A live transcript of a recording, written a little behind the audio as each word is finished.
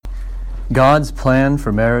God's plan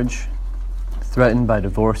for marriage threatened by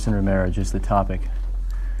divorce and remarriage is the topic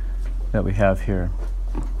that we have here.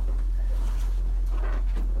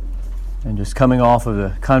 And just coming off of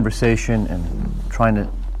the conversation and trying to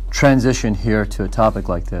transition here to a topic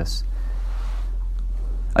like this,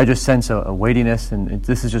 I just sense a weightiness, and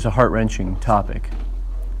this is just a heart-wrenching topic.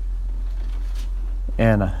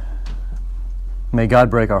 And may God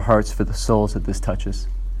break our hearts for the souls that this touches.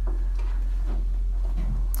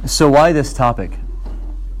 So why this topic?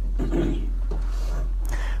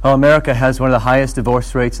 Well, America has one of the highest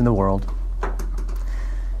divorce rates in the world.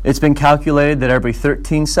 It's been calculated that every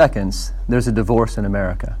 13 seconds there's a divorce in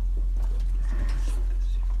America.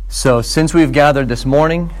 So since we've gathered this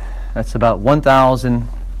morning, that's about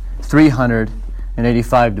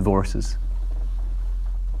 1,385 divorces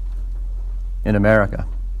in America.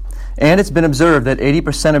 And it's been observed that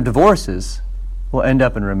 80% of divorces will end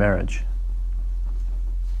up in remarriage.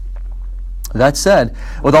 That said,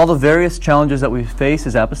 with all the various challenges that we face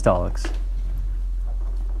as apostolics,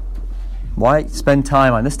 why spend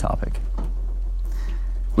time on this topic?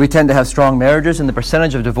 We tend to have strong marriages, and the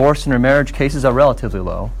percentage of divorce and remarriage cases are relatively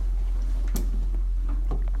low.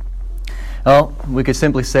 Well, we could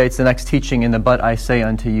simply say it's the next teaching in the But I Say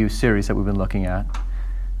Unto You series that we've been looking at.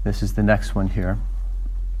 This is the next one here,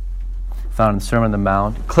 found in the Sermon on the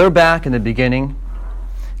Mount. Clear back in the beginning,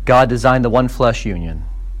 God designed the one flesh union.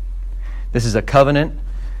 This is a covenant.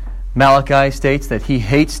 Malachi states that he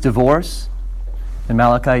hates divorce. In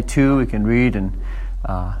Malachi 2, we can read in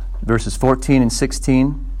verses 14 and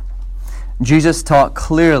 16. Jesus taught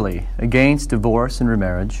clearly against divorce and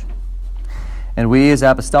remarriage. And we as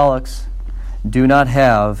apostolics do not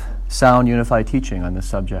have sound unified teaching on this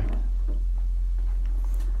subject.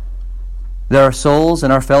 There are souls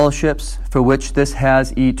in our fellowships for which this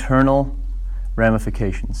has eternal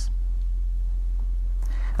ramifications.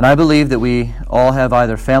 And I believe that we all have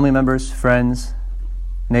either family members, friends,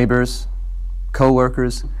 neighbors,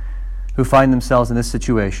 co-workers who find themselves in this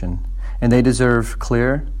situation, and they deserve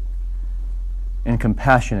clear and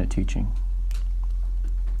compassionate teaching.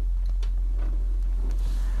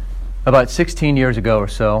 About 16 years ago or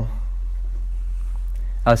so,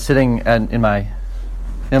 I was sitting in my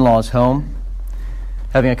in-laws' home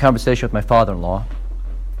having a conversation with my father-in-law.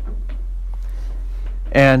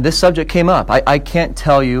 And this subject came up. I can't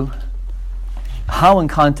tell you how in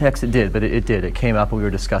context it did, but it did. It came up when we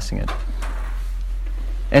were discussing it.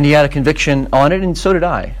 And he had a conviction on it, and so did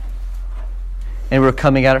I. And we were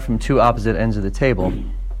coming at it from two opposite ends of the table.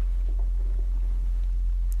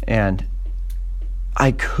 And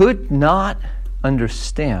I could not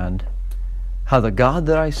understand how the God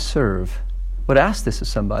that I serve would ask this of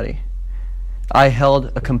somebody. I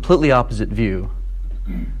held a completely opposite view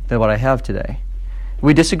than what I have today.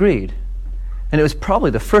 We disagreed. And it was probably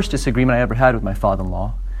the first disagreement I ever had with my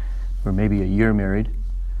father-in-law. We were maybe a year married.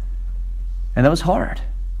 And that was hard.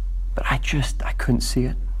 But I couldn't see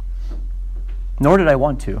it. Nor did I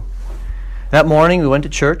want to. That morning we went to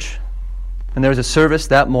church, and there was a service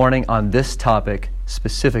that morning on this topic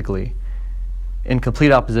specifically, in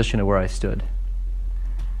complete opposition to where I stood.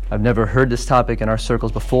 I've never heard this topic in our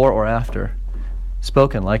circles before or after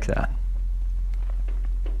spoken like that.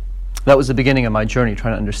 That was the beginning of my journey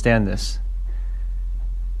trying to understand this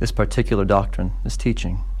particular doctrine, this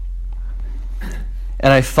teaching.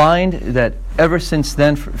 And I find that ever since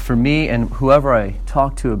then, for me and whoever I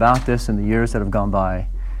talk to about this in the years that have gone by,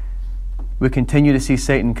 we continue to see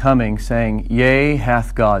Satan coming saying, "Yea,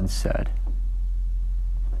 hath God said."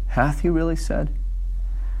 Hath he really said?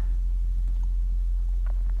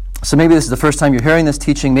 So maybe this is the first time you're hearing this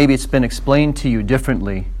teaching. Maybe it's been explained to you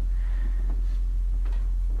differently.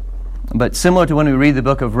 But similar to when we read the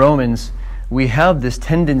book of Romans, we have this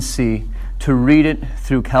tendency to read it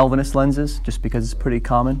through Calvinist lenses, just because it's pretty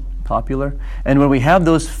common, popular. And when we have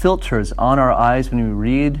those filters on our eyes when we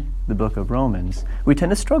read the book of Romans, we tend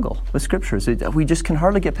to struggle with scriptures. We just can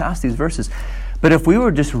hardly get past these verses. But if we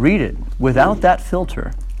were just read it without that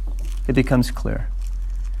filter, it becomes clear.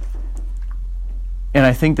 And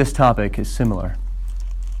I think this topic is similar.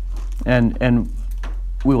 And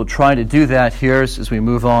we will try to do that here as we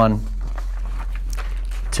move on,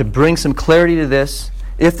 to bring some clarity to this,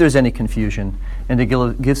 if there's any confusion, and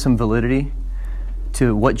to give some validity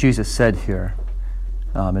to what Jesus said here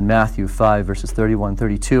in Matthew 5, verses 31,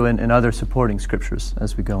 32, and other supporting scriptures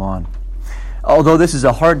as we go on. Although this is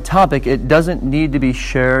a hard topic, it doesn't need to be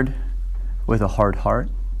shared with a hard heart.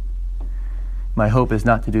 My hope is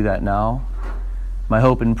not to do that now. My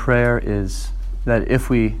hope in prayer is that if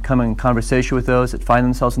we come in conversation with those that find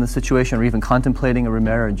themselves in this situation or even contemplating a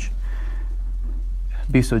remarriage,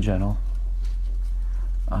 be so gentle.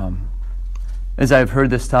 As I've heard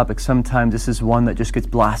this topic, sometimes this is one that just gets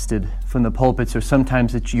blasted from the pulpits, or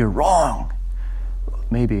sometimes it's you're wrong.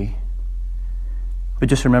 Maybe. But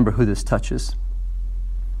just remember who this touches.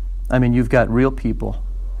 I mean, you've got real people.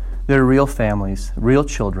 They're real families, real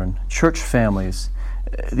children, church families,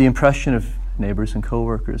 the impression of neighbors and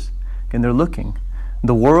coworkers. And they're looking.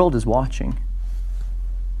 The world is watching.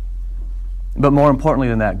 But more importantly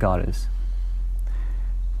than that, God is.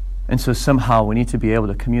 And so somehow we need to be able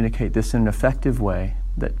to communicate this in an effective way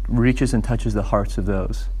that reaches and touches the hearts of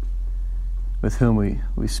those with whom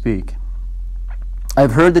we speak.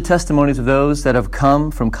 I've heard the testimonies of those that have come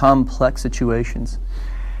from complex situations,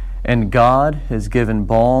 and God has given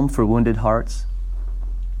balm for wounded hearts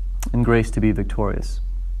and grace to be victorious.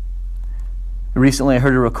 Recently I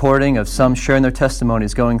heard a recording of some sharing their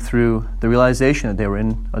testimonies going through the realization that they were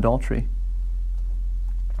in adultery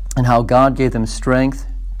and how God gave them strength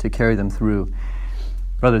to carry them through.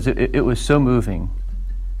 Brothers, it was so moving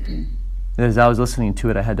that as I was listening to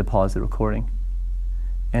it, I had to pause the recording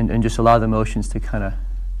and just allow the emotions to kind of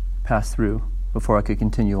pass through before I could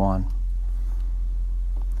continue on.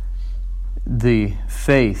 The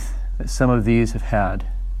faith that some of these have had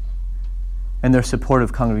and their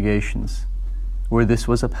supportive congregations where this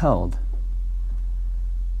was upheld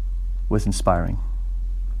was inspiring.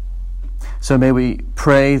 So may we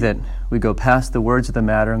pray that we go past the words of the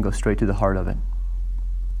matter and go straight to the heart of it.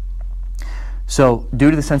 So, due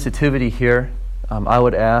to the sensitivity here, I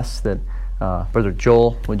would ask that Brother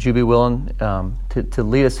Joel, would you be willing to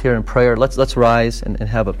lead us here in prayer? Let's rise and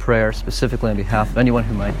have a prayer specifically on behalf of anyone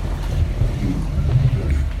who might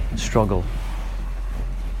struggle.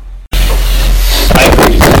 I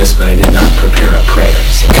agreed to this, but I did not prepare a prayer,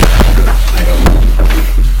 so I don't know.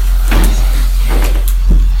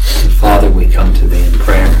 Father, we come to Thee in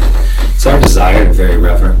prayer. It's our desire to very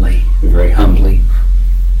reverently, very humbly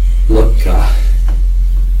look to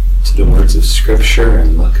the words of Scripture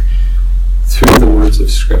and look through the words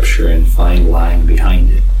of Scripture and find lying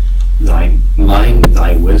behind it. Thy mind,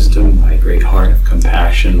 Thy wisdom, Thy great heart of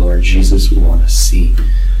compassion, Lord Jesus, we want to see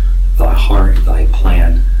Thy heart, Thy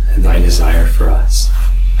plan, and Thy desire for us.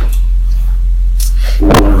 We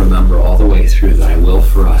want to remember all the way through Thy will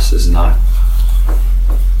for us is not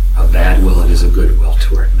a bad will, it is a good will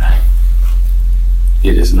toward men.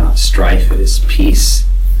 It is not strife, it is peace.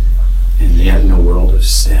 And yet in a world of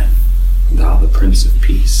sin, Thou, the Prince of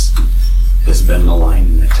Peace, has been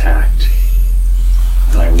maligned and attacked.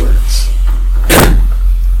 Thy words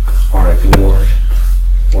are ignored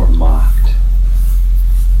or mocked.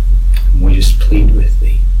 And we just plead with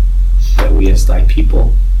Thee that we as Thy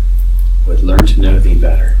people would learn to know Thee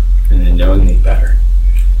better, and in knowing Thee better,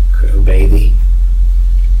 could obey Thee,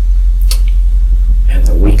 and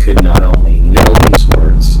that we could not only know these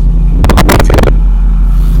words, but we could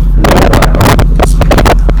know by heart what this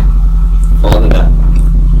means. All of that,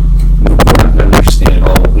 we're not going to understand it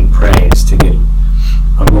all. What we pray is to get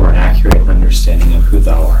a more accurate understanding of who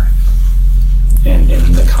Thou art. And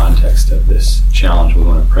in the context of this challenge, we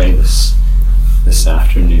want to pray this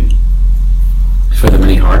afternoon. For the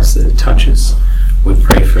many hearts that it touches, we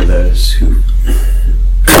pray for those who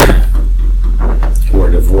are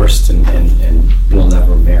divorced and will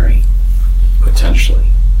never marry, potentially.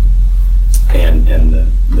 And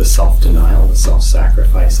the self-denial, the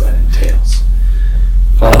self-sacrifice that entails.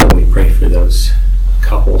 Father, we pray for those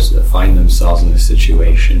couples that find themselves in a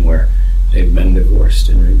situation where they've been divorced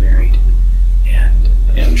and remarried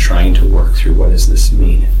and trying to work through what does this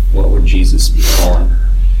mean? What would Jesus be calling her?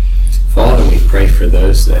 Father, we pray for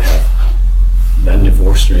those that have been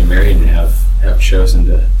divorced and remarried and have chosen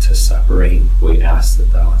to separate. We ask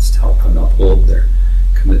that Thou wouldst help them uphold their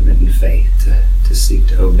commitment and faith to seek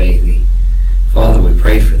to obey Thee. Father, we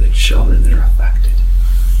pray for the children that are affected,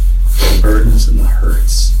 the burdens and the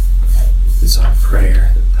hurts. It's our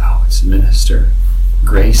prayer that Thou wouldst minister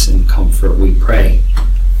grace and comfort. We pray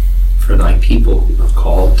for Thy people who are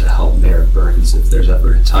called to help bear burdens. If there's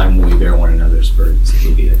ever a time when we bear one another's burdens, it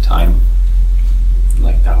would be a time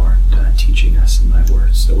like Thou art teaching us in Thy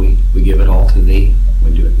words. So we give it all to Thee.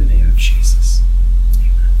 We do it in the name of Jesus.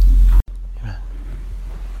 Amen.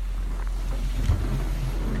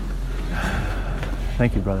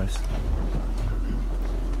 Thank you, brothers.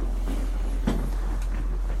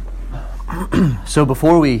 So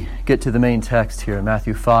before we get to the main text here,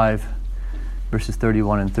 Matthew 5, verses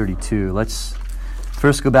 31 and 32, let's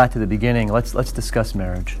first go back to the beginning. Let's discuss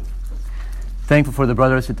marriage. Thankful for the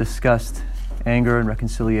brothers who discussed anger and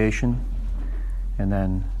reconciliation, and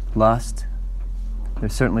then lust. They're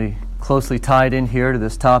certainly closely tied in here to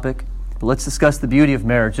this topic. But let's discuss the beauty of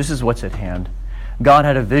marriage. This is what's at hand. God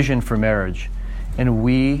had a vision for marriage, and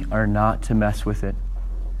we are not to mess with it.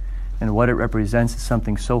 And what it represents is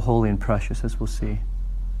something so holy and precious, as we'll see.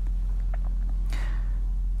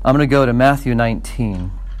 I'm going to go to Matthew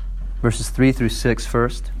 19, verses 3 through 6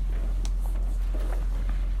 first.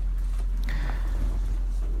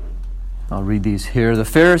 I'll read these here. The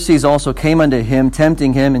Pharisees also came unto him,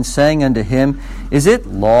 tempting him, and saying unto him, Is it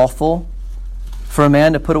lawful for a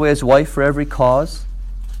man to put away his wife for every cause?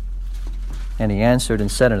 And he answered and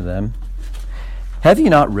said unto them, Have ye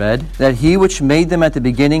not read that he which made them at the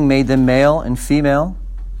beginning made them male and female?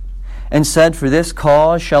 And said, For this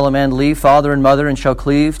cause shall a man leave father and mother, and shall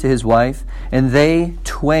cleave to his wife, and they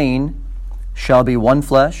twain shall be one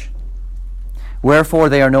flesh? Wherefore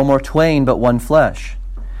they are no more twain, but one flesh.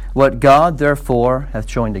 What God therefore hath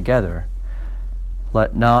joined together,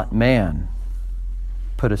 let not man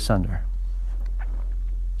put asunder.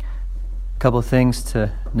 A couple of things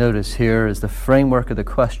to notice here is the framework of the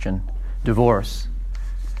question, divorce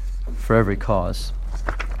for every cause.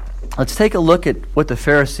 Let's take a look at what the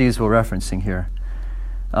Pharisees were referencing here.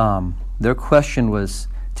 Their question was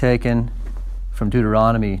taken from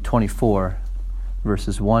Deuteronomy 24,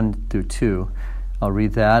 verses 1 through 2. I'll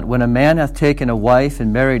read that. When a man hath taken a wife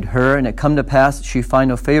and married her, and it come to pass that she find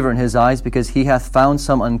no favor in his eyes, because he hath found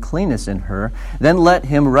some uncleanness in her, then let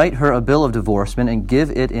him write her a bill of divorcement, and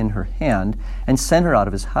give it in her hand, and send her out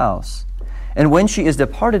of his house. And when she is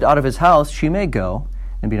departed out of his house, she may go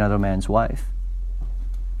and be another man's wife.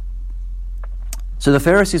 So the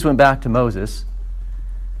Pharisees went back to Moses,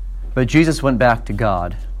 but Jesus went back to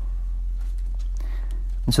God.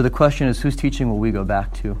 And so the question is, whose teaching will we go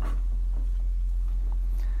back to?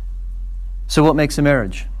 So what makes a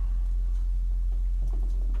marriage?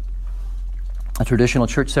 A traditional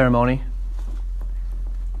church ceremony?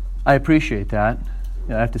 I appreciate that.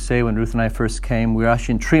 I have to say, when Ruth and I first came, we were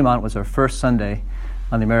actually in Tremont. It was our first Sunday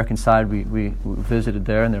on the American side. We visited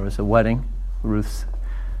there, and there was a wedding, Ruth's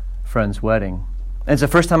friend's wedding. And it's the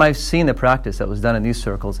first time I've seen the practice that was done in these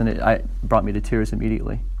circles, and it brought me to tears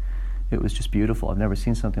immediately. It was just beautiful. I've never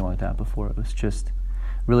seen something like that before. It was just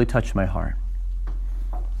really touched my heart.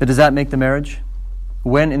 But does that make the marriage?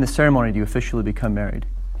 When in the ceremony do you officially become married?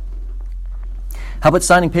 How about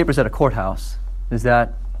signing papers at a courthouse? Is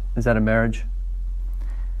that a marriage?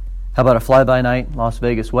 How about a fly-by-night Las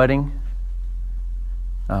Vegas wedding?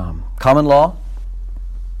 Common law?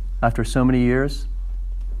 After so many years?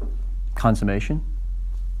 Consummation?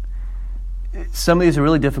 Some of these are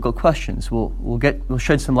really difficult questions. We'll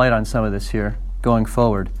shed some light on some of this here going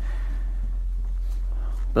forward.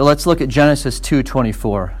 But let's look at Genesis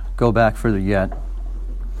 2:24. Go back further yet.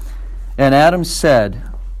 And Adam said,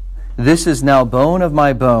 This is now bone of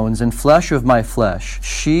my bones and flesh of my flesh.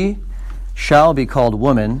 She shall be called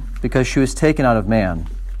woman, because she was taken out of man.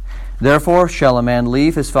 Therefore shall a man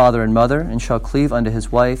leave his father and mother, and shall cleave unto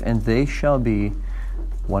his wife, and they shall be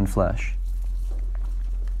one flesh.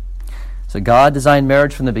 So God designed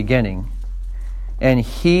marriage from the beginning, and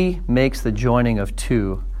He makes the joining of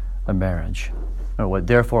two a marriage. Or what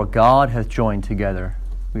therefore God hath joined together,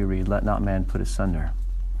 we read, let not man put asunder.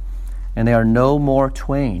 And they are no more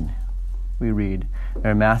twain, we read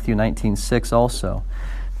in Matthew 19:6 also.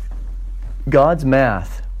 God's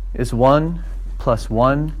math is 1 +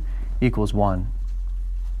 1 = 1.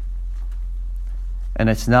 And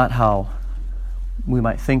it's not how we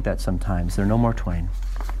might think that sometimes. They're no more twain.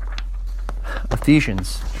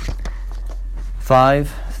 Ephesians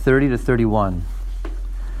 5:30-31.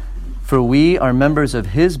 For we are members of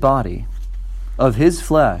His body, of His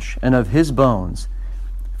flesh, and of His bones.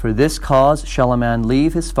 For this cause shall a man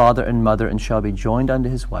leave his father and mother, and shall be joined unto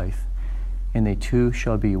his wife, and they two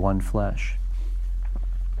shall be one flesh.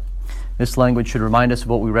 This language should remind us of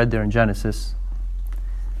what we read there in Genesis.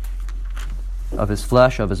 Of his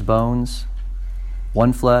flesh, of his bones,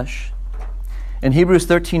 one flesh. In Hebrews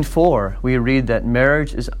 13:4, we read that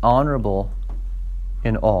marriage is honorable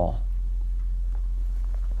in all.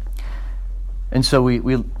 And so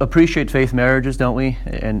we appreciate faith marriages, don't we?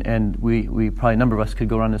 And we probably, a number of us could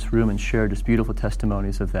go around this room and share just beautiful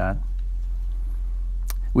testimonies of that.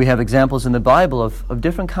 We have examples in the Bible of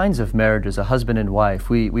different kinds of marriages, a husband and wife.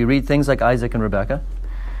 We read things like Isaac and Rebekah.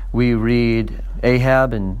 We read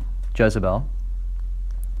Ahab and Jezebel,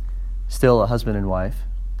 still a husband and wife.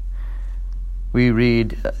 We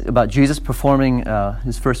read about Jesus performing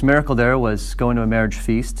his first miracle there was going to a marriage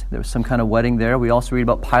feast. There was some kind of wedding there. We also read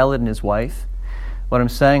about Pilate and his wife. What I'm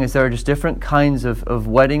saying is there are just different kinds of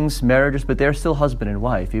weddings, marriages, but they're still husband and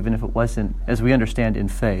wife, even if it wasn't, as we understand, in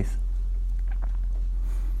faith.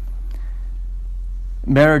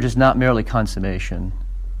 Marriage is not merely consummation.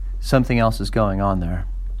 Something else is going on there.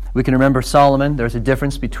 We can remember Solomon. There's a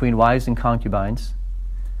difference between wives and concubines.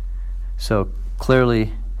 So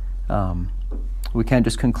clearly, we can't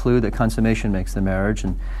just conclude that consummation makes the marriage.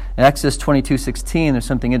 And in Exodus 22:16, there's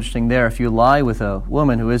something interesting there. If you lie with a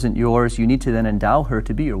woman who isn't yours, you need to then endow her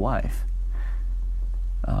to be your wife.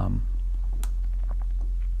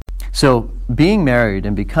 So being married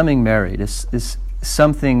and becoming married is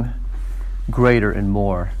something greater and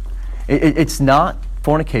more. It's not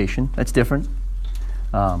fornication. That's different.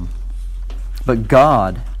 But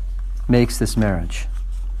God makes this marriage.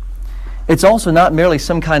 It's also not merely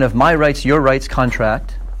some kind of my rights, your rights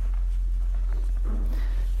contract,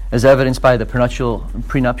 as evidenced by the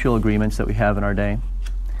prenuptial agreements that we have in our day.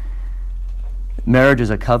 Marriage is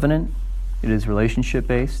a covenant. It is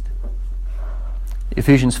relationship-based.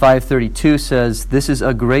 Ephesians 5:32 says, "This is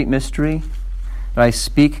a great mystery that I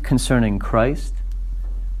speak concerning Christ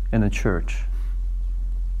and the church."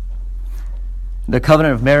 The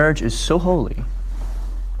covenant of marriage is so holy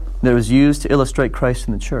that it was used to illustrate Christ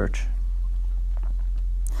and the church.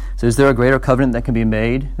 So is there a greater covenant that can be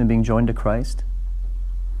made than being joined to Christ?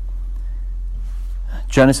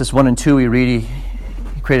 Genesis 1 and 2, we read he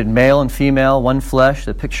created male and female, one flesh.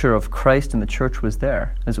 The picture of Christ and the church was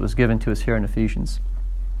there as it was given to us here in Ephesians.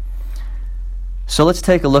 So let's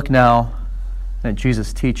take a look now at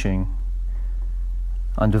Jesus' teaching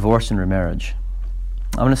on divorce and remarriage.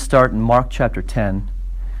 I'm going to start in Mark chapter 10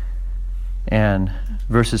 and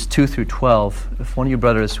verses 2 through 12. If one of you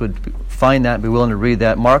brothers would find that and be willing to read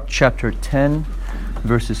that. Mark chapter 10,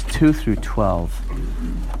 verses 2 through 12.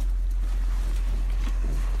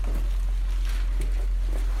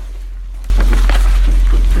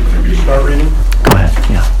 Start reading? Go ahead,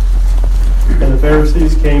 yeah. And the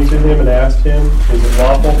Pharisees came to him and asked him, "Is it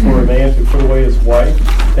lawful for a man to put away his wife?"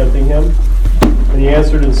 tempting him. And he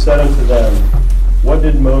answered and said unto them, "What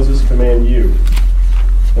did Moses command you?"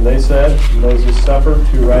 And they said, "Moses suffered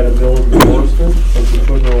to write a bill of divorcement and to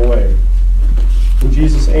put her away." And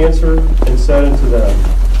Jesus answered and said unto them,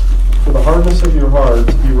 "For the hardness of your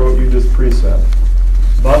hearts he wrote you this precept.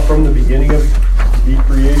 But from the beginning of the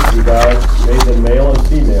creation God made them male and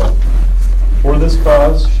female. For this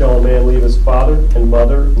cause shall a man leave his father and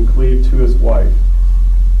mother and cleave to his wife,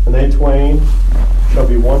 and they twain shall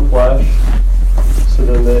be one flesh. So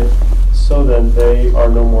then they are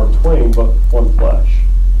no more twain, but one flesh.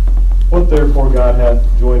 What therefore God hath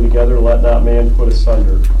joined together, let not man put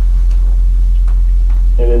asunder."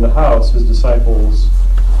 And in the house his disciples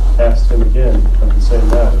asked him again of the same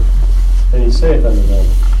matter. And he saith unto them,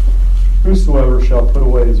 "Whosoever shall put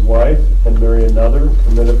away his wife and marry another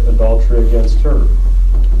committeth adultery against her.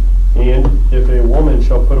 And if a woman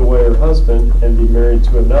shall put away her husband and be married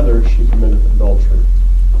to another, she committeth adultery."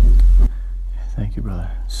 Thank you, brother.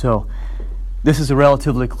 So, this is a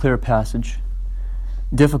relatively clear passage.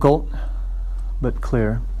 Difficult, but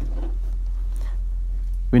clear.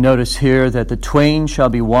 We notice here that the twain shall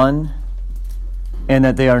be one, and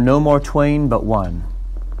that they are no more twain, but one.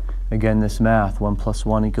 Again, this math, 1 plus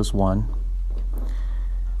 1 equals 1.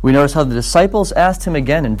 We notice how the disciples asked him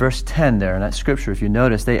again in verse 10 there in that scripture. If you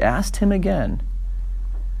notice, they asked him again,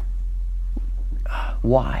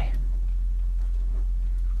 why?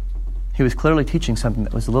 He was clearly teaching something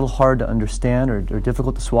that was a little hard to understand or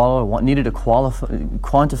difficult to swallow or needed to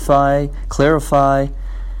quantify, clarify.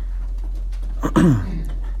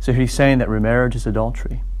 So he's saying that remarriage is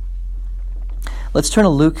adultery. Let's turn to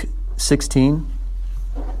Luke 16.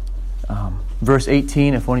 Verse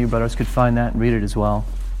 18, if one of you brothers could find that and read it as well.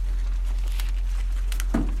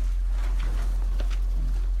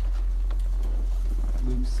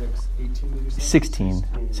 Luke 6:18, did you say?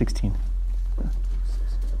 16.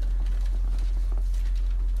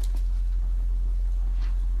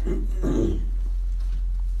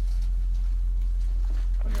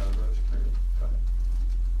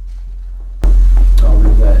 I'll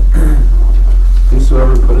read that.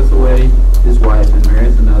 "Whosoever putteth away his wife and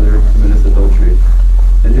marrieth another committeth adultery.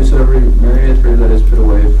 And whosoever marrieth her that is put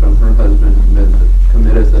away from her husband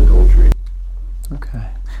committeth adultery." Okay,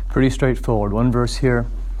 pretty straightforward. One verse here.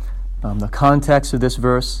 The context of this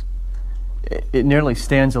verse, it nearly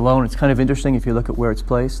stands alone. It's kind of interesting if you look at where it's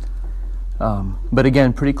placed. But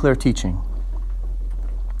again, pretty clear teaching.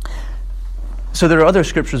 So there are other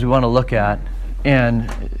scriptures we want to look at,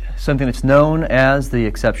 and something that's known as the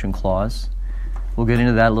exception clause. We'll get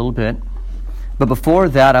into that a little bit. But before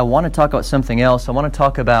that, I want to talk about something else. I want to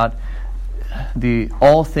talk about the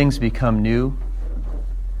all things become new.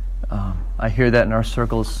 I hear that in our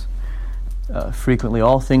circles frequently.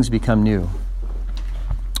 All things become new.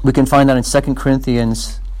 We can find that in 2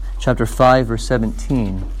 Corinthians chapter 5, verse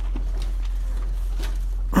 17.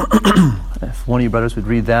 If one of you brothers would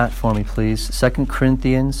read that for me, please. 2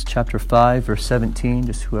 Corinthians chapter 5, verse 17,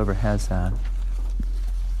 just whoever has that.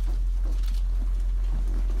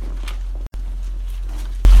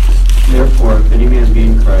 Therefore, if any man be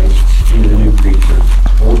in Christ, he is a new creature.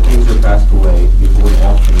 Old things are passed away, behold,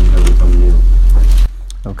 all things are become new.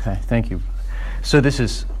 Okay, thank you. So this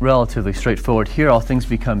is relatively straightforward here. All things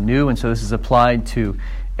become new, and so this is applied to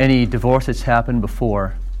any divorce that's happened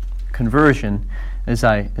before conversion, as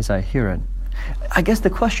I hear it. I guess the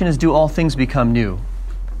question is, do all things become new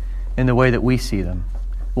in the way that we see them?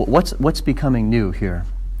 What's becoming new here?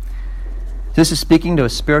 This is speaking to a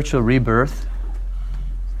spiritual rebirth.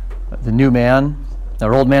 The new man,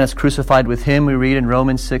 our old man is crucified with him, we read in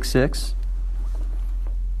Romans 6:6.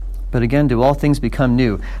 But again, do all things become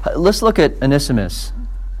new? Let's look at Onesimus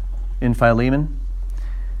in Philemon.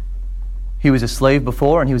 He was a slave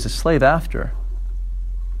before and he was a slave after.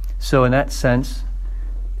 So in that sense,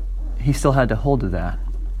 he still had to hold to that.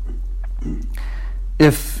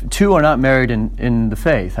 If two are not married in the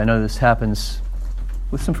faith, I know this happens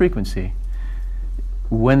with some frequency.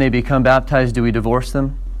 When they become baptized, do we divorce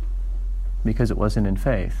them because it wasn't in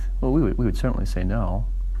faith? Well, we would certainly say no.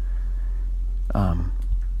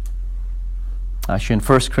 Actually, in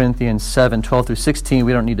 1 Corinthians 7, 12 through 16,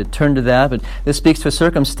 we don't need to turn to that, but this speaks to a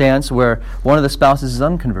circumstance where one of the spouses is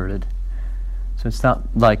unconverted. So it's not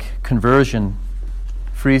like conversion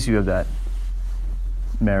frees you of that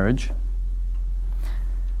marriage.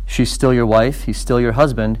 She's still your wife, he's still your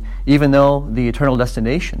husband, even though the eternal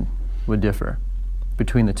destination would differ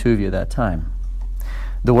between the two of you at that time.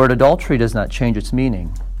 The word adultery does not change its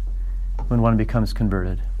meaning when one becomes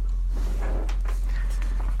converted.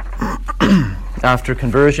 After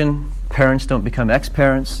conversion, parents don't become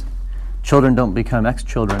ex-parents, children don't become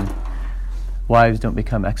ex-children, wives don't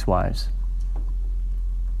become ex-wives.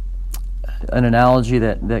 An analogy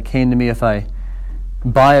that came to me: if I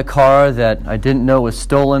buy a car that I didn't know was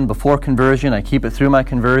stolen before conversion, I keep it through my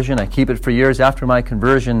conversion, I keep it for years after my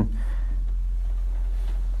conversion,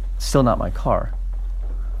 it's still not my car.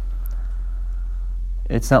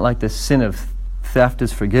 It's not like the sin of theft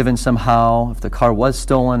is forgiven somehow if the car was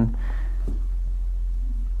stolen.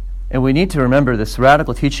 And we need to remember this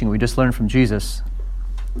radical teaching we just learned from Jesus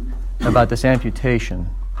about this amputation.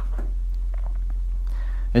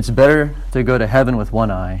 It's better to go to heaven with one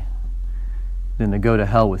eye than to go to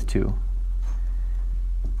hell with two.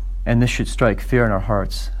 And this should strike fear in our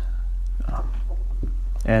hearts.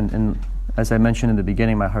 And as I mentioned in the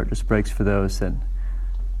beginning, my heart just breaks for those that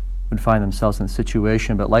would find themselves in this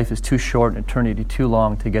situation, but life is too short and eternity too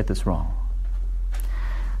long to get this wrong.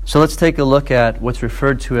 So let's take a look at what's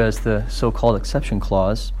referred to as the so-called exception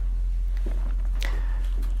clause.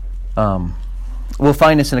 We'll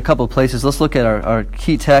find this in a couple of places. Let's look at our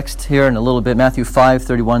key text here in a little bit, Matthew 5,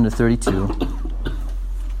 31 to 32.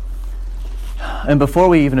 And before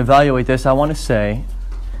we even evaluate this, I want to say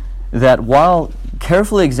that while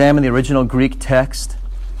carefully examining the original Greek text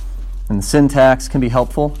and the syntax can be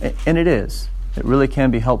helpful, and it is, it really can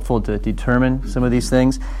be helpful to determine some of these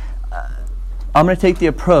things, I'm going to take the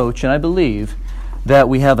approach, and I believe that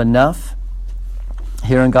we have enough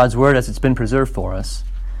here in God's Word as it's been preserved for us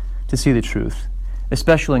to see the truth,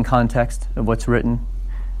 especially in context of what's written,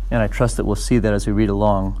 and I trust that we'll see that as we read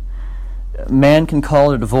along. Man can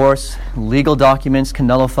call it a divorce. Legal documents can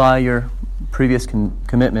nullify your previous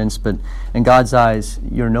commitments, but in God's eyes,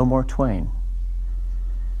 you're no more twain.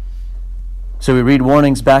 So we read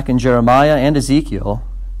warnings back in Jeremiah and Ezekiel.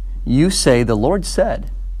 You say, the Lord said,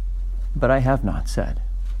 but I have not said.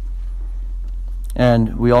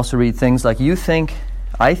 And we also read things like, you think,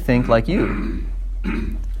 I think like you.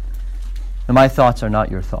 And my thoughts are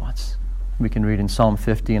not your thoughts. We can read in Psalm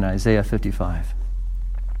 50 and Isaiah 55.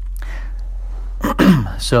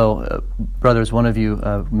 So, brothers, one of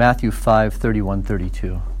you, Matthew 5, 31,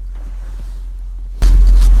 32. I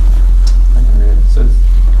can read it. It says,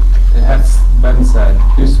 it hath been said,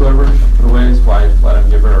 whosoever shall put away his wife, let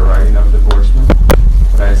him give her a writing of divorcement.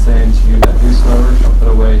 But I say unto you that whosoever shall put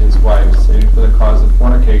away his wife, save for the cause of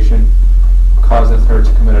fornication, causeth her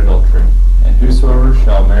to commit adultery. And whosoever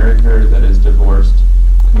shall marry her that is divorced,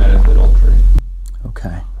 committeth adultery.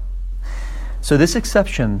 Okay. So this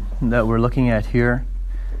exception that we're looking at here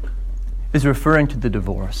is referring to the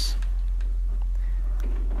divorce.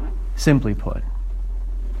 Simply put.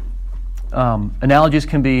 Analogies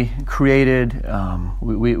can be created.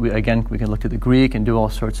 We can look at the Greek and do all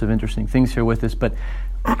sorts of interesting things here with this, but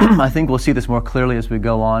I think we'll see this more clearly as we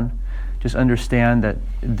go on. Just understand that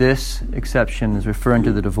this exception is referring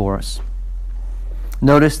to the divorce.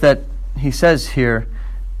 Notice that he says here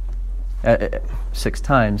 6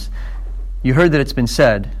 times, you heard that it's been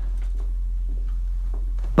said,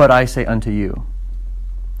 but I say unto you.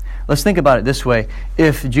 Let's think about it this way.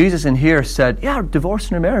 If Jesus in here said, yeah, divorce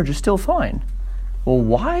and remarriage is still fine. Well,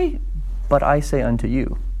 why, but I say unto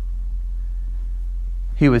you?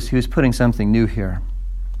 He was putting something new here.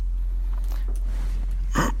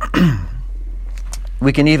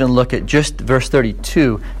 We can even look at just verse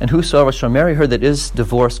 32, and whosoever shall marry her that is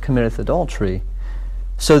divorced committeth adultery.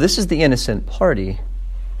 So this is the innocent party.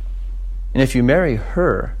 And if you marry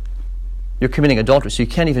her, you're committing adultery. So you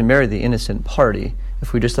can't even marry the innocent party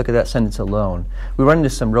if we just look at that sentence alone. We run into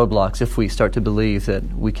some roadblocks if we start to believe that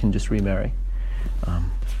we can just remarry. So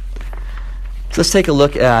let's take a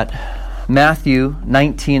look at Matthew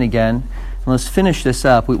 19 again. And let's finish this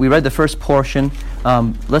up. We read the first portion.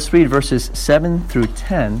 Let's read verses 7 through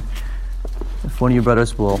 10. If one of you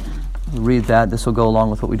brothers will read that, this will go along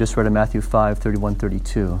with what we just read in Matthew 5, 31,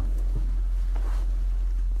 32.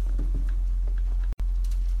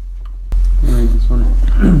 I'll read this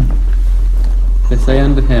one. They say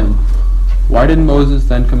unto him, Why did Moses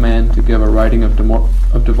then command to give a writing of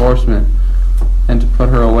divorcement, and to put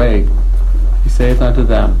her away? He saith unto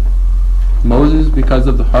them, Moses, because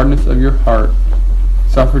of the hardness of your heart,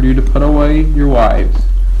 suffered you to put away your wives.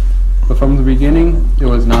 But from the beginning it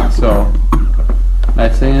was not so. And I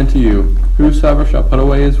say unto you, whosoever shall put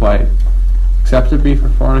away his wife, except it be for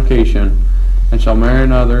fornication, and shall marry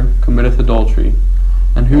another, committeth adultery.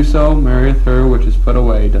 And whoso marrieth her which is put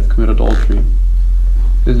away doth commit adultery.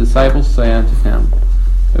 His disciples say unto him,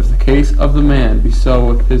 If the case of the man be so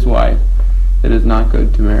with his wife, it is not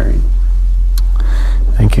good to marry.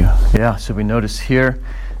 Thank you. Yeah, so we notice here,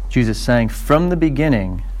 Jesus saying, from the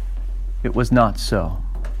beginning, it was not so.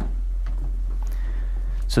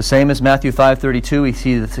 So same as Matthew 5:32, we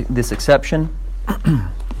see this exception,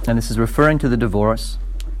 and this is referring to the divorce.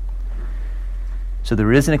 So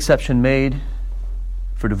there is an exception made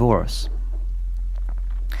for divorce.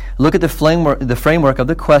 Look at the framework of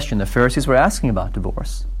the question. The Pharisees were asking about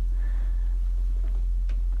divorce.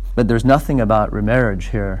 But there's nothing about remarriage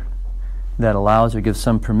here that allows or gives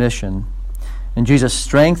some permission. And Jesus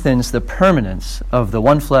strengthens the permanence of the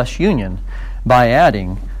one flesh union by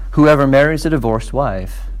adding, whoever marries a divorced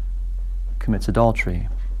wife commits adultery.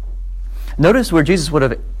 Notice where Jesus would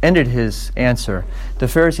have ended his answer. The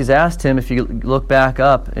Pharisees asked him, if you look back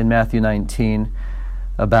up in Matthew 19,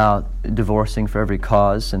 about divorcing for every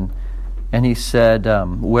cause, and he said,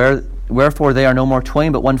 wherefore they are no more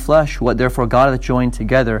twain but one flesh, what therefore God hath joined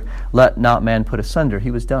together, let not man put asunder.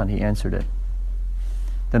 He was done. He answered it.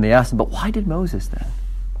 Then they asked him, but why did Moses then?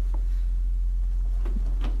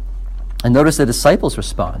 And notice the disciples'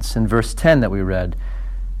 response in verse 10 that we read.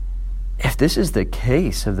 If this is the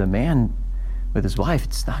case of the man with his wife,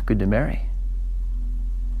 it's not good to marry.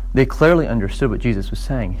 They clearly understood what Jesus was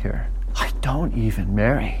saying here. I don't even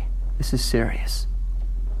marry. This is serious.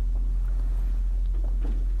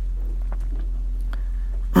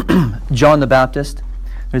 John the Baptist.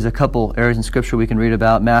 There's a couple areas in Scripture we can read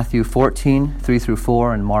about. Matthew 14, 3 through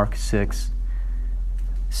 4, and Mark 6,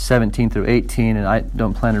 17 through 18. And I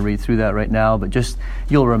don't plan to read through that right now, but just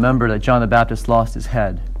you'll remember that John the Baptist lost his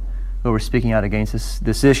head over speaking out against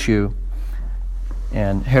this issue.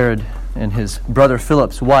 And Herod and his brother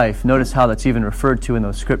Philip's wife, notice how that's even referred to in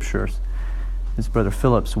those scriptures. His brother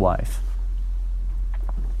Philip's wife.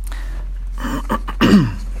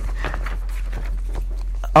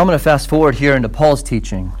 I'm going to fast forward here into Paul's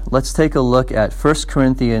teaching. Let's take a look at 1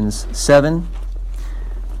 Corinthians 7,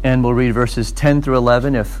 and we'll read verses 10 through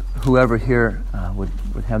 11, if whoever here would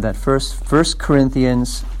have that first. 1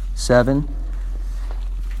 Corinthians 7,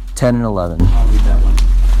 10 and 11. I'll read that one.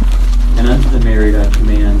 And unto the married I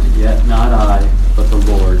command, yet not I, but the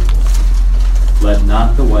Lord. Let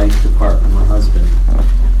not the wife depart from her husband.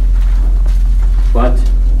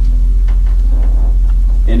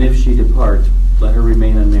 And if she depart, let her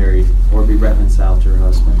remain unmarried, or be reconciled to her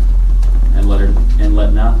husband, and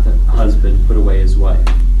let not the husband put away his wife.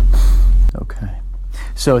 Okay.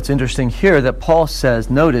 So it's interesting here that Paul says,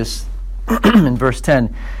 notice in verse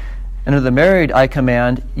 10, and of the married I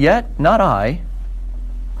command, yet not I,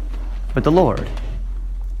 but the Lord.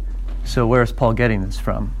 So where is Paul getting this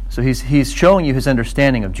from? So he's showing you his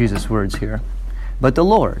understanding of Jesus' words here. But the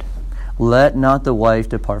Lord, let not the wife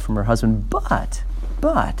depart from her husband,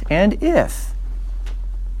 and if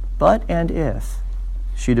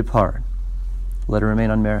she depart, let her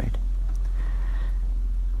remain unmarried.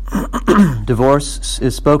 Divorce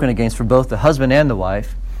is spoken against for both the husband and the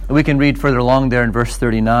wife. We can read further along there in verse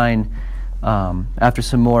 39. After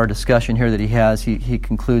some more discussion here that he has, he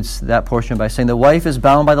concludes that portion by saying, the wife is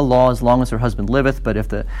bound by the law as long as her husband liveth, but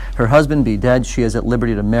if her husband be dead, she is at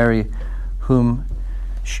liberty to marry whom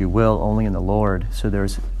she will only in the Lord. So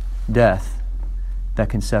there's death that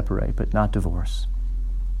can separate, but not divorce.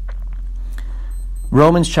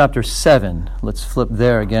 Romans chapter 7. Let's flip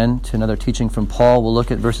there again to another teaching from Paul. We'll look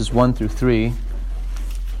at verses 1 through 3.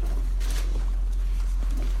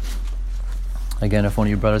 Again, if one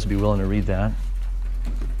of you brothers would be willing to read that.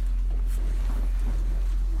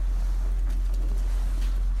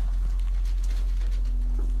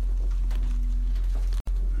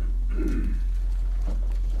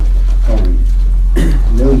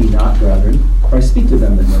 Know ye not, brethren, for I speak to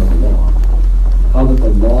them that know the law, how that the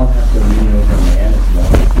law hath dominion over a man as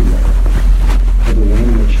long as he liveth. For the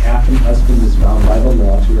woman which hath an husband is bound by the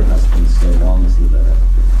law to her husband so long as he liveth.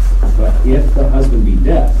 But if the husband be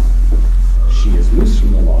dead, she is loose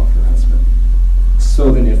from the law of her husband.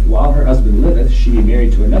 So then if while her husband liveth she be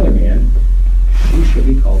married to another man, she shall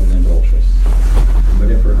be called an adulteress.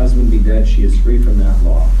 But if her husband be dead, she is free from that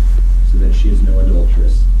law, so that she is no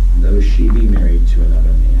adulteress, though she be married to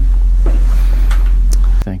another man.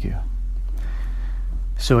 Thank you.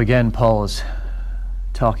 So again, Paul is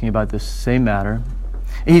talking about this same matter.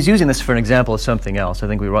 He's using this for an example of something else. I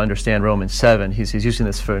think we will understand Romans 7. He's using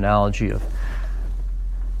this for an analogy of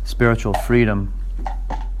spiritual freedom.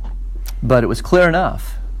 But it was clear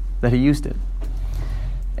enough that he used it.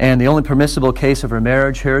 And the only permissible case of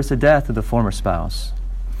remarriage here is the death of the former spouse.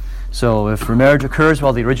 So if remarriage occurs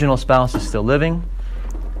while the original spouse is still living,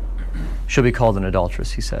 she'll be called an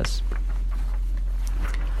adulteress, he says.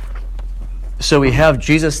 So we have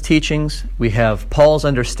Jesus' teachings. We have Paul's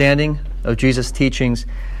understanding of Jesus' teachings.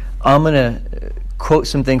 I'm going to quote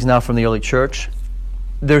some things now from the early church.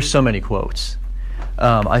 There's so many quotes.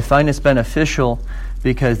 I find it's beneficial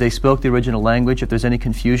because they spoke the original language. If there's any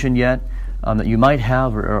confusion yet that you might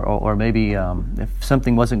have, or maybe if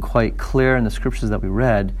something wasn't quite clear in the scriptures that we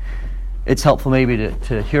read, it's helpful maybe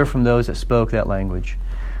to hear from those that spoke that language.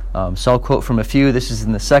 So I'll quote from a few. This is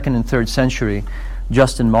in the 2nd and 3rd century,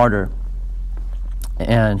 Justin Martyr.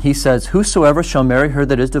 And he says, "Whosoever shall marry her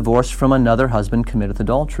that is divorced from another husband committeth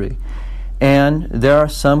adultery. And there are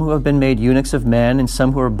some who have been made eunuchs of men, and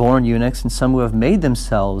some who are born eunuchs, and some who have made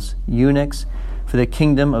themselves eunuchs for the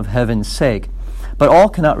kingdom of heaven's sake. But all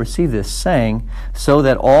cannot receive this saying, so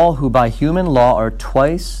that all who by human law are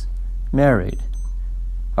twice married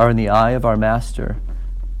are in the eye of our Master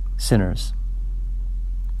sinners."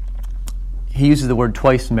 He uses the word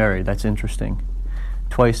twice married. That's interesting.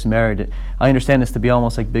 Twice married. I understand this to be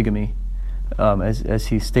almost like bigamy, as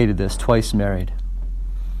he stated this, twice married.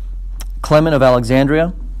 Clement of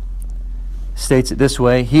Alexandria states it this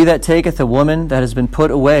way: "He that taketh a woman that has been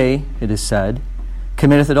put away, it is said,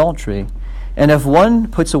 committeth adultery. And if one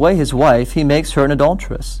puts away his wife, he makes her an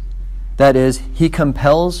adulteress. That is, he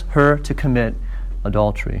compels her to commit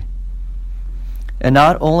adultery. And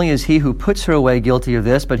not only is he who puts her away guilty of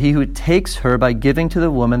this, but he who takes her by giving to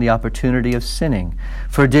the woman the opportunity of sinning.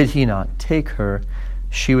 For did he not take her,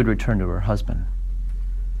 she would return to her husband."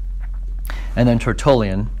 And then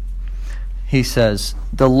Tertullian, he says,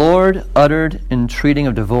 "The Lord uttered in treating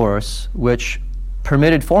of divorce, which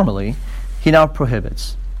permitted formerly, he now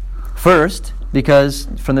prohibits. First, because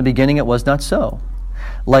from the beginning it was not so,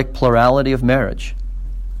 like plurality of marriage.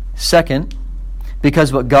 Second,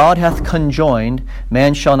 because what God hath conjoined,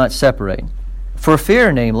 man shall not separate. For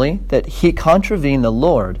fear, namely, that he contravene the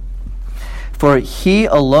Lord. For he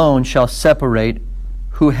alone shall separate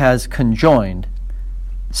who has conjoined.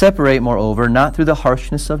 Separate, moreover, not through the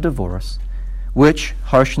harshness of divorce, which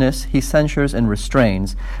harshness he censures and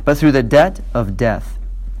restrains, but through the debt of death.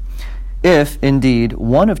 If, indeed,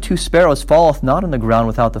 one of two sparrows falleth not on the ground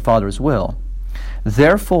without the Father's will.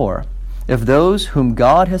 Therefore, if those whom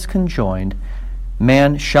God has conjoined,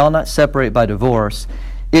 man shall not separate by divorce,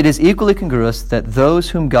 it is equally congruous that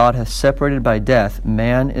those whom God hath separated by death,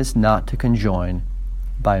 man is not to conjoin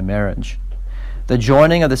by marriage. The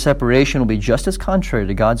joining of the separation will be just as contrary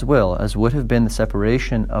to God's will as would have been the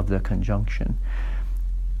separation of the conjunction."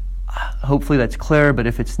 Hopefully that's clear, but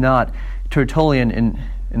if it's not, Tertullian,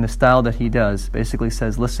 in the style that he does, basically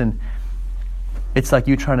says, listen, it's like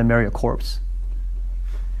you trying to marry a corpse.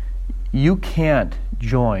 You can't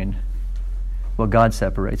join what God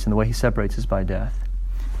separates, and the way he separates is by death.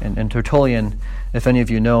 And Tertullian, if any of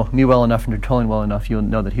you know me well enough and Tertullian well enough, you'll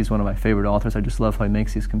know that he's one of my favorite authors. I just love how he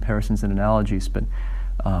makes these comparisons and analogies, but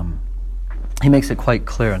he makes it quite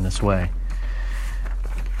clear in this way.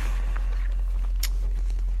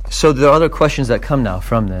 So there are other questions that come now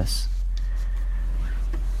from this.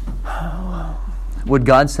 Would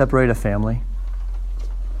God separate a family?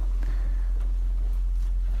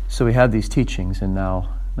 So we have these teachings, and now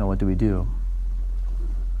what do?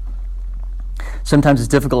 Sometimes it's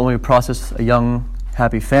difficult when we process a young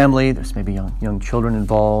happy family. There's maybe young children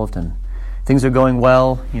involved, and things are going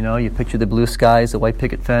well. You picture the blue skies, the white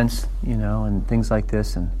picket fence, and things like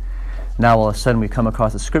this. And now all of a sudden we come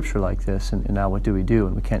across a scripture like this, and now what do?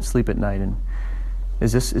 And we can't sleep at night. And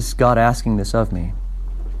is God asking this of me?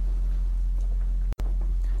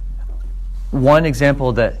 One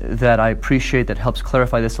example that I appreciate that helps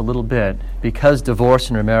clarify this a little bit, because divorce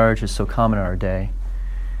and remarriage is so common in our day,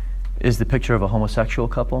 is the picture of a homosexual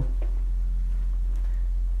couple.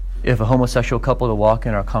 If a homosexual couple to walk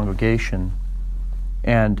in our congregation,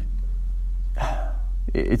 and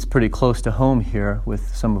it's pretty close to home here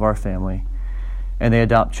with some of our family, and they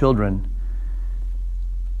adopt children,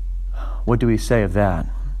 what do we say of that?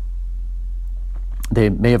 They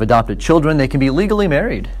may have adopted children. They can be legally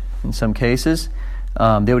married in some cases.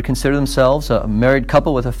 They would consider themselves a married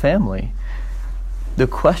couple with a family. The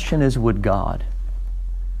question is, would God?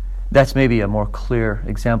 That's maybe a more clear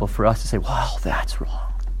example for us to say, well, that's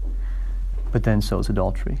wrong. But then so is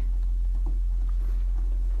adultery.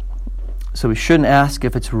 So we shouldn't ask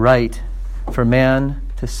if it's right for man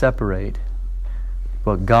to separate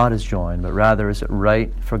what God has joined, but rather, is it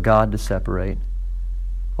right for God to separate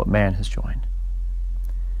what man has joined?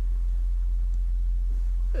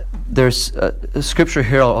 There's a scripture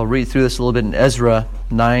here, I'll read through this a little bit, in Ezra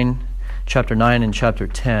 9, chapter 9 and chapter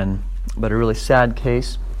 10, but a really sad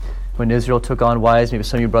case when Israel took on wives. Maybe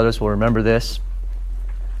some of you brothers will remember this.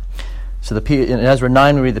 So in Ezra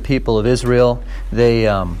 9 we read the people of Israel,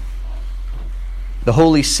 the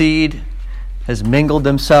holy seed has mingled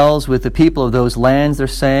themselves with the people of those lands, they're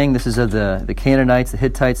saying. This is of the Canaanites, the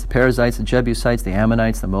Hittites, the Perizzites, the Jebusites, the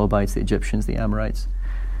Ammonites, the Moabites, the Egyptians, the Amorites.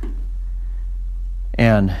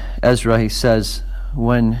 And Ezra, he says,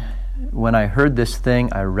 when I heard this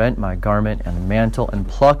thing, I rent my garment and mantle and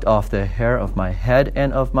plucked off the hair of my head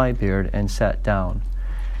and of my beard and sat down.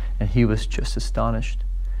 And he was just astonished.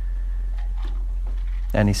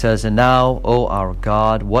 And he says, and now, O our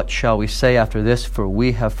God, what shall we say after this? For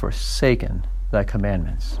we have forsaken thy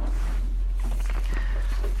commandments.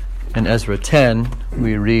 In Ezra 10,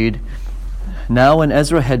 we read, now when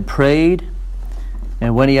Ezra had prayed,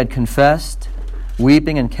 and when he had confessed,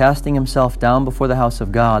 weeping and casting himself down before the house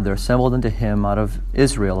of God, there assembled unto him out of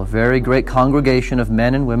Israel a very great congregation of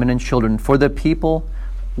men and women and children, for the people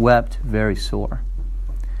wept very sore.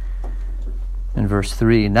 In verse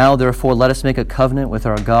 3, now therefore let us make a covenant with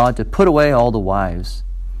our God to put away all the wives,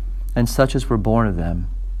 and such as were born of them,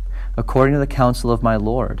 according to the counsel of my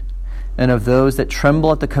Lord, and of those that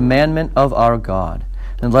tremble at the commandment of our God,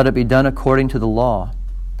 and let it be done according to the law.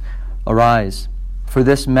 Arise, for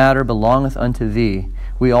this matter belongeth unto thee.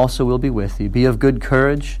 We also will be with thee. Be of good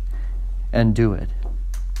courage, and do it.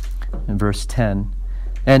 In verse 10,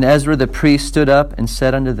 and Ezra the priest stood up and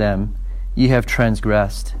said unto them, ye have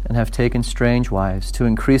transgressed, and have taken strange wives, to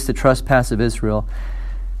increase the trespass of Israel.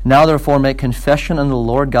 Now therefore make confession unto the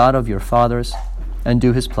Lord God of your fathers, and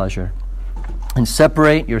do his pleasure, and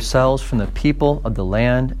separate yourselves from the people of the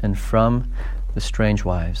land and from the strange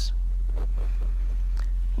wives.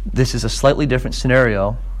 This is a slightly different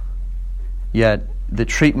scenario, yet the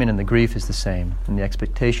treatment and the grief is the same, and the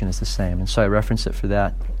expectation is the same. And so I reference it for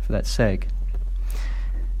that sake.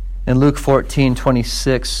 In Luke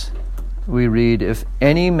 14:26, we read, if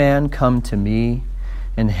any man come to me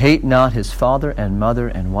and hate not his father and mother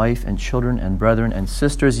and wife and children and brethren and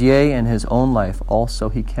sisters, yea, and his own life also,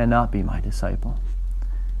 he cannot be my disciple.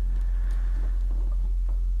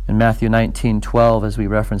 In Matthew 19:12, as we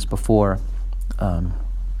referenced before,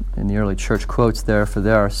 in the early church quotes there, for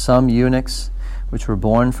there are some eunuchs which were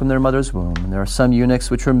born from their mother's womb, and there are some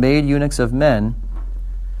eunuchs which were made eunuchs of men,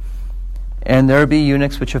 and there be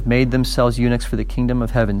eunuchs which have made themselves eunuchs for the kingdom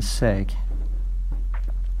of heaven's sake.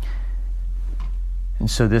 And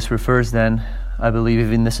so this refers then, I believe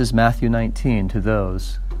even this is Matthew 19, to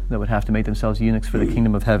those that would have to make themselves eunuchs for the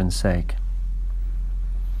kingdom of heaven's sake.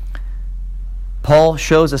 Paul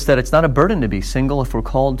shows us that it's not a burden to be single if we're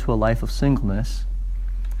called to a life of singleness,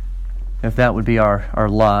 if that would be our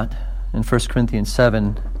lot. In 1 Corinthians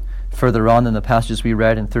 7, further on in the passages we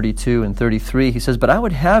read in 32 and 33, he says, but I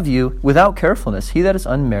would have you without carefulness. He that is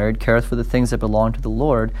unmarried careth for the things that belong to the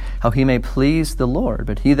Lord, how he may please the Lord.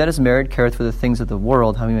 But he that is married careth for the things of the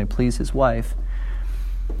world, how he may please his wife.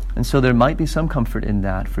 And so there might be some comfort in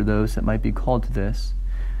that for those that might be called to this.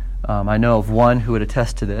 I know of one who would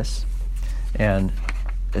attest to this, and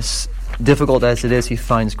as difficult as it is, he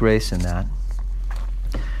finds grace in that.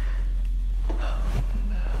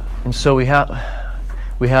 And so we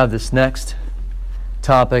have this next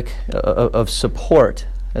topic of support,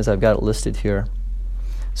 as I've got it listed here.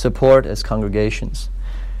 Support as congregations.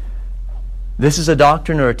 This is a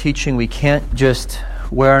doctrine or a teaching we can't just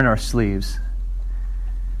wear on our sleeves.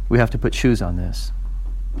 We have to put shoes on this.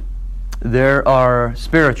 There are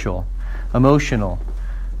spiritual, emotional,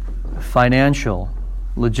 financial,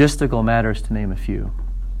 logistical matters, to name a few.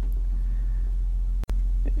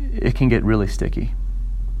 It can get really sticky.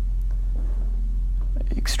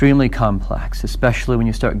 Extremely complex, especially when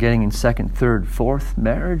you start getting in second, third, fourth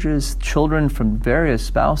marriages, children from various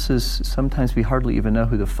spouses. Sometimes we hardly even know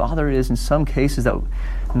who the father is. In some cases, that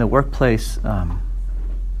in the workplace, I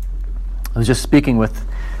was just speaking with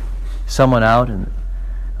someone out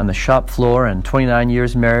on the shop floor, and 29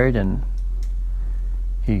 years married, and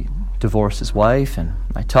he divorced his wife. And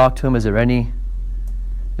I talked to him, is there any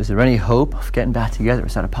hope of getting back together?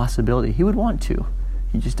 Is that a possibility? He would want to.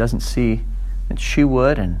 He just doesn't see that she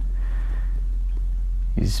would, and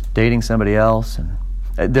he's dating somebody else. And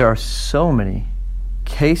there are so many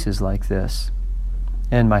cases like this,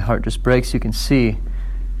 and my heart just breaks. You can see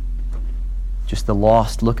just the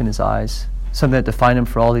lost look in his eyes, something that defined him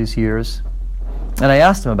for all these years. And I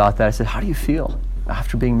asked him about that. I said, how do you feel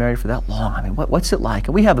after being married for that long? I mean, what's it like?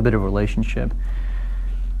 And we have a bit of a relationship.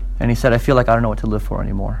 And he said, I feel like I don't know what to live for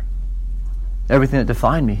anymore. Everything that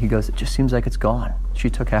defined me, he goes, it just seems like it's gone. She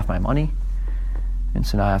took half my money, and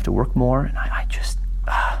so now I have to work more, and I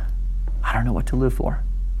don't know what to live for.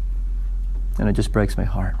 And it just breaks my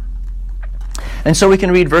heart. And so we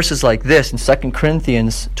can read verses like this in 2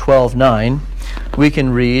 Corinthians 12:9. We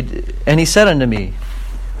can read, and he said unto me,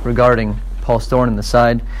 regarding Paul's thorn in the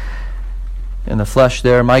side, in the flesh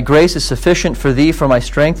there, my grace is sufficient for thee, for my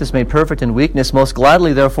strength is made perfect in weakness. Most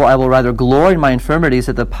gladly, therefore, I will rather glory in my infirmities,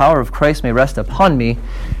 that the power of Christ may rest upon me.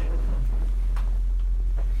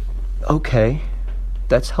 Okay,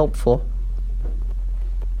 that's helpful.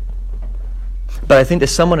 But I think to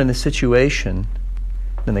someone in this situation,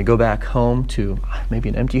 then they go back home to maybe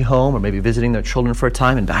an empty home, or maybe visiting their children for a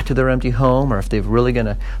time and back to their empty home, or if they're really going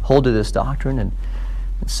to hold to this doctrine and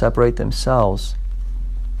separate themselves,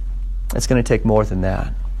 it's going to take more than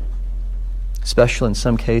that, especially in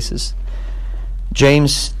some cases.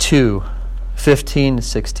 James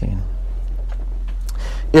 2:15-16.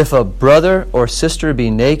 If a brother or sister be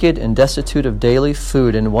naked and destitute of daily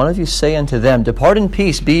food, and one of you say unto them, depart in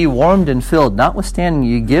peace, be ye warmed and filled, notwithstanding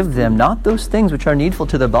ye give them not those things which are needful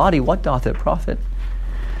to the body, what doth it profit?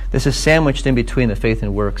 This is sandwiched in between the faith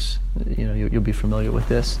and works. You'll be familiar with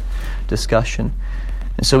this discussion.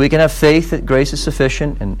 And so we can have faith that grace is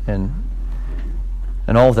sufficient and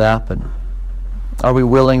all that, but are we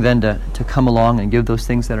willing then to come along and give those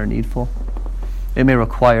things that are needful? It may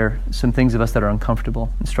require some things of us that are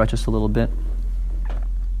uncomfortable and stretch us a little bit.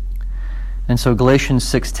 And so Galatians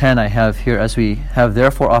 6:10 I have here, as we have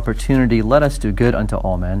therefore opportunity, let us do good unto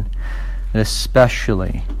all men, and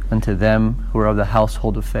especially unto them who are of the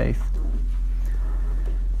household of faith.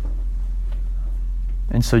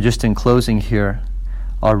 And so just in closing here,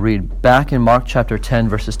 I'll read back in Mark chapter 10,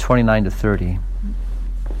 verses 29-30.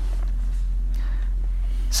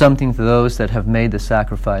 Something for those that have made the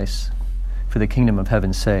sacrifice for the kingdom of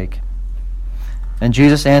heaven's sake. And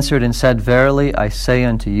Jesus answered and said, verily I say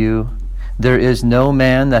unto you, there is no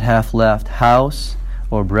man that hath left house,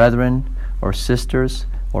 or brethren, or sisters,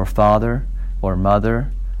 or father, or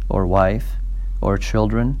mother, or wife, or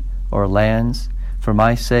children, or lands, for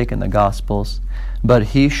my sake and the gospel's, but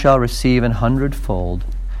he shall receive 100-fold,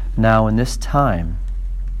 now in this time,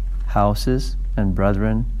 houses, and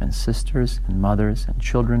brethren, and sisters, and mothers, and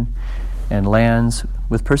children, and lands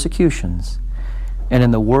with persecutions, and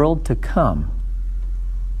in the world to come,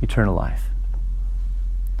 eternal life.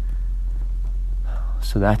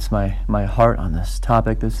 So that's my heart on this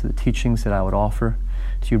topic. Those are the teachings that I would offer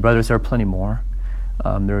to you, brothers. There are plenty more.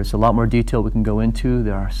 There is a lot more detail we can go into.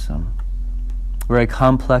 There are some very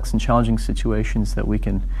complex and challenging situations that we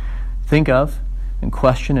can think of and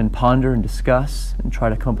question and ponder and discuss and try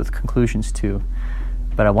to come up with conclusions to.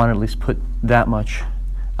 But I want to at least put that much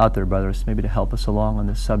out there, brothers, maybe to help us along on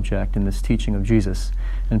this subject and this teaching of Jesus,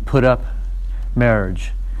 and put up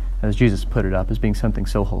marriage as Jesus put it up, as being something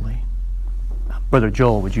so holy. Brother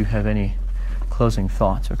Joel, would you have any closing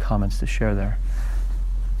thoughts or comments to share there?